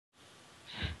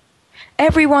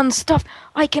Everyone's stuff.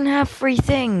 I can have 3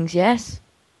 things, yes?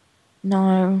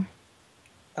 No.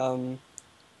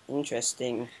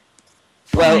 Interesting.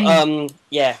 Fine. Well,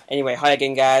 yeah, anyway, hi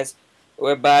again, guys.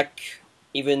 We're back,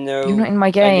 even though You're not in my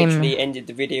I game. literally ended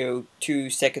the video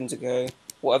 2 seconds ago.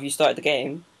 What, have you started the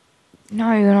game?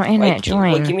 No, you're not in it.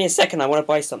 Join. Wait, give me a second, I want to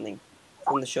buy something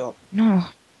from the shop. No.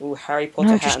 Ooh, Harry Potter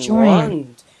No, hat just and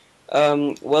join.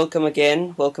 wand. Welcome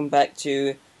again. Welcome back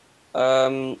to,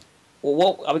 well,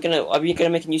 what, are we gonna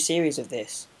make a new series of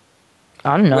this?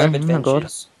 I don't know. Web Oh my god.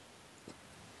 adventures.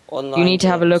 Online You need to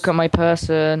have a look games. at my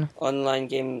person. Online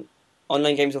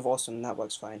games of awesome. That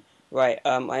works fine. Right.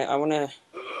 I wanna.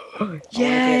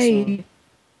 Yay!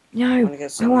 No, get I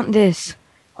some. want this.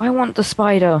 I want the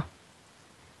spider.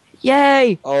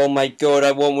 Yay! Oh my god!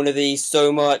 I want one of these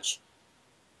so much.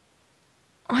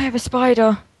 I have a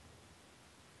spider.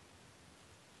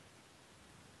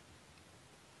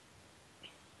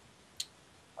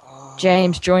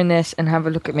 James, join this and have a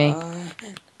look at me.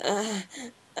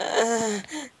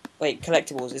 Wait,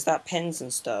 collectibles. Is that pens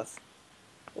and stuff?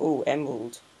 Oh,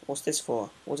 emerald. What's this for?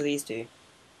 What do these do?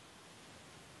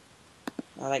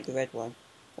 I like the red one.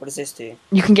 What does this do?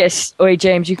 You can get a... Wait,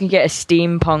 James, you can get a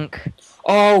steampunk.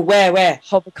 Oh, where?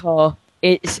 Hover car.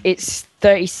 It's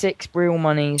 36 real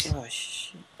monies. Oh,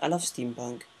 shit. I love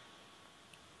steampunk.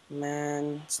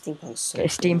 Man, steampunk's so Get a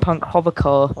cool. steampunk hover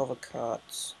car. Hover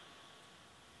carts.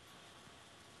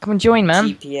 Come and join, man.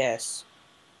 GPS.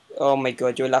 Oh my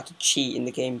god, you're allowed to cheat in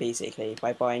the game basically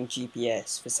by buying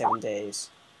GPS for 7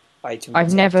 days. Item I've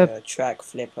protector, never... track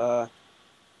flipper.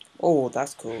 Oh,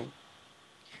 that's cool.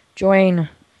 Join.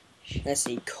 Let's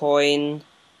see, coin.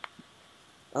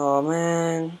 Oh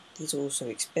man, these are all so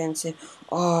expensive.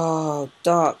 Oh,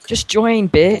 duck. Just join,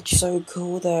 It's bitch. so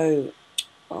cool though.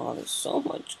 Oh, there's so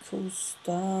much cool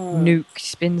stuff. Nuke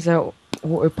spins out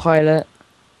autopilot.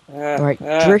 Right,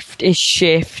 drift is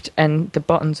shift and the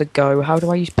buttons are go. How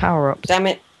do I use power-ups? Damn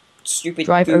it. Stupid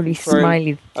Drive Google only Chrome.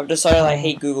 smiley. I've decided I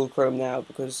hate Google Chrome now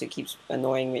because it keeps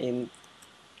annoying me and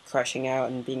crashing out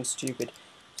and being stupid.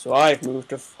 So I've moved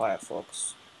to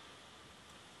Firefox.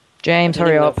 James, I don't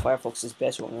hurry even up. know if Firefox is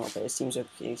better or not, but it seems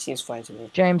okay. It seems fine to me.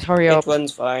 James, hurry up. It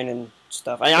runs fine and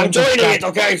stuff. I'm joining it,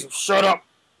 okay? So shut up.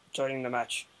 Joining the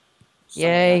match.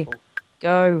 Yay.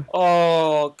 Go.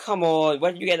 Oh, come on.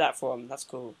 Where did you get that from? That's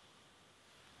cool.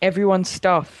 Everyone's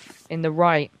stuff in the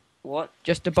right. What?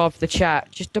 Just above the chat.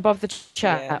 Just above the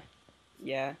chat.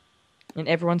 Yeah. And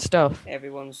everyone's stuff.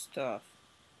 Everyone's stuff.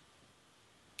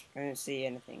 I don't see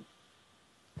anything.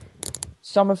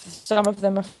 Some of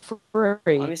them are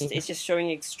free. It's just showing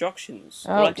instructions.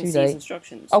 Oh, All I can too see is late.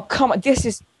 instructions. Oh, come on. This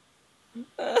is...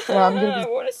 Well, I'm gonna I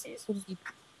want to see.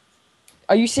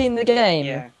 Are you seeing the game?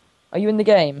 Yeah. Are you in the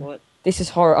game? What? This is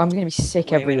horror. I'm gonna be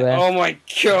sick Wait a minute. everywhere. Oh my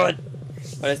god.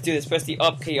 Right, let's do this. Press the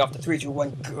up key after 3, 2,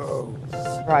 1, go.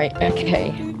 Right,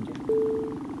 okay.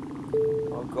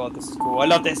 Oh god, this is cool. I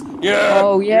love this. Yeah.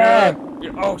 Oh, yeah.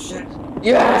 Oh shit.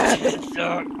 Yeah!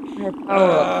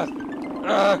 Power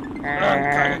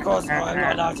of course, no, I'm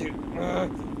not allowed to.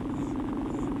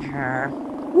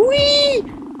 Whee!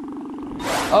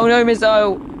 Oh no,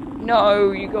 missile!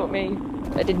 No, you got me.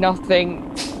 I did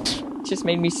nothing. Just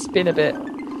made me spin a bit.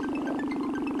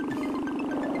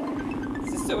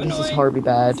 This is so annoying. This is horribly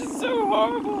bad. This is so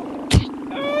horrible.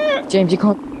 James, you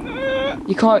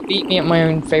can't beat me at my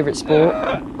own favourite sport.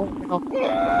 Oh, come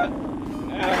on!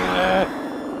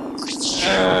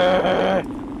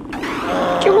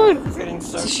 I'm feeling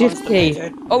so It's a shift key.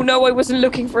 constipated. Oh no, I wasn't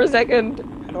looking for a second.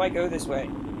 How do I go this way?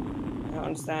 I don't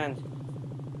understand.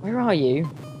 Where are you?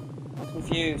 I'm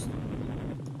confused.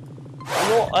 I'm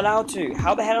not allowed to.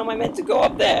 How the hell am I meant to go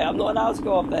up there? I'm not allowed to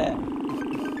go up there.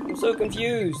 I'm so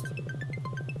confused.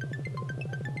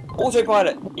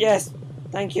 Autopilot. Yes.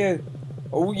 Thank you.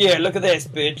 Oh yeah, look at this,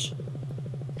 bitch.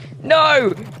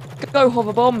 No! Go,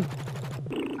 hover bomb!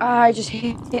 Ah, it just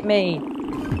hit me.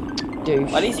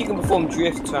 Douche. At least you can perform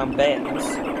drifts around bends.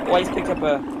 Or I just picked up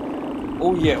a...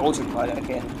 Oh yeah, autopilot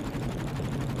again.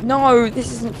 No,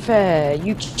 this isn't fair.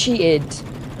 You cheated.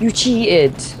 You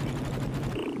cheated.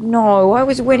 No, I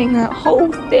was winning that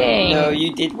whole thing. No,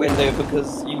 you did win though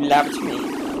because you lapped me.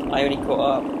 I only caught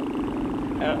up.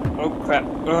 Oh crap.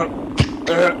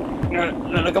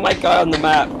 Look at my guy on the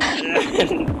map.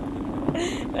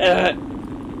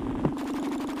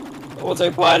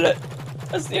 Autopilot.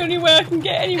 That's the only way I can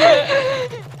get anywhere.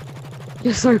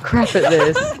 You're so crap at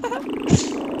this.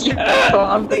 You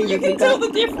can tell the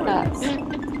difference.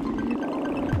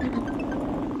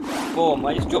 Bomb.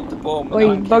 I just dropped a bomb.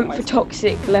 Wait, vote for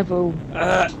toxic level.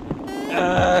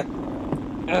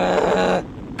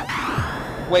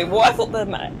 Wait, what? I thought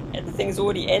the thing's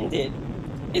already ended.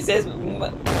 It says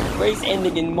race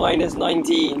ending in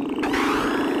 -19.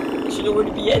 It should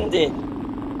already be ended.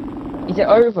 Is it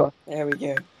over? There we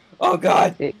go. Oh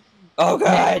god. Oh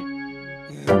god.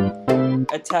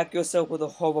 Attack yourself with a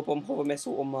hover bomb, hover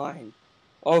missile, or mine.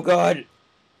 Oh god.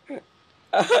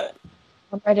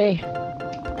 I'm ready.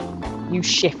 You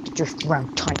shift just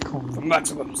around Tycoon. For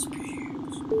maximum speed.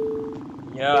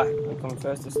 Yeah, I'm coming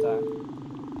first this time.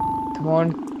 Come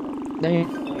on. No,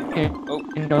 Oh,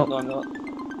 no. no, I'm not.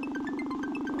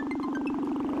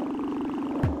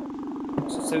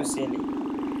 So silly.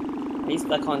 At least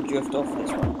I can't drift off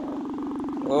this one.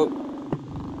 Oh.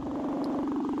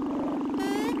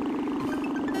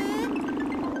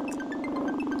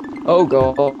 Oh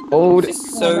god. This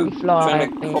is so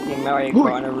trying to fly. copy Mario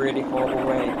Kart in a really horrible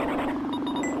way.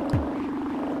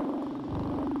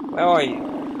 Where are you?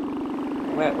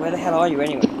 Where the hell are you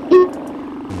anyway?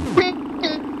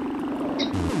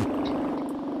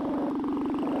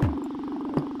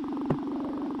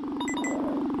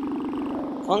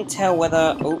 Can't tell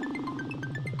whether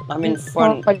I'm in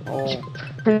front or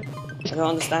I don't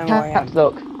understand where I am.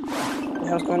 Look. What the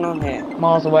hell's going on here?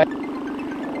 Miles away.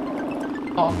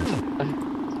 Oh.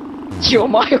 You're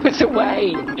miles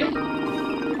away.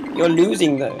 You're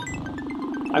losing though.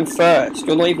 I'm first.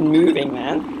 You're not even moving,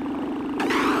 man.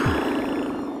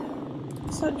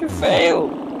 Such a fail.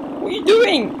 What are you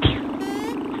doing?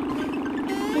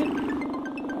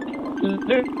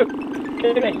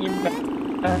 Look at you.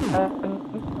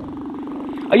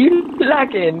 Are you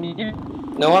lagging?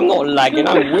 No, I'm not lagging.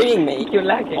 I'm winning, mate. You're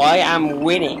lagging. I am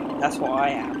winning. That's what I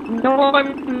am. No,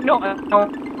 I'm not.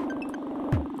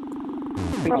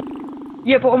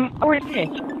 Yeah, but I'm already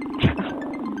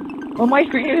on my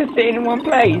screen is sitting in one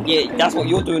place. Yeah, that's what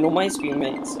you're doing on my screen,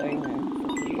 mate. So, you know.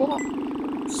 What?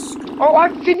 Oh, I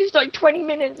finished like 20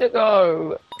 minutes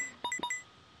ago.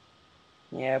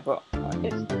 Yeah, but...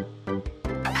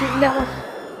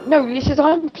 No, this is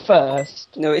I'm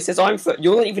first. No, it says I'm first.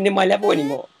 You're not even in my level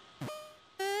anymore.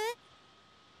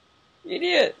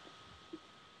 Idiot.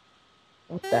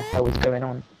 What the hell is going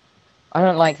on? I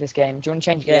don't like this game. Do you want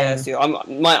to change game? Yeah, see,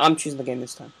 I'm choosing the game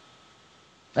this time.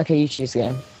 Okay, you choose the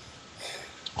game.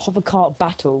 Hover kart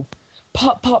battle.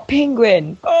 Putt putt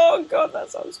penguin. Oh god,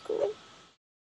 that sounds cool.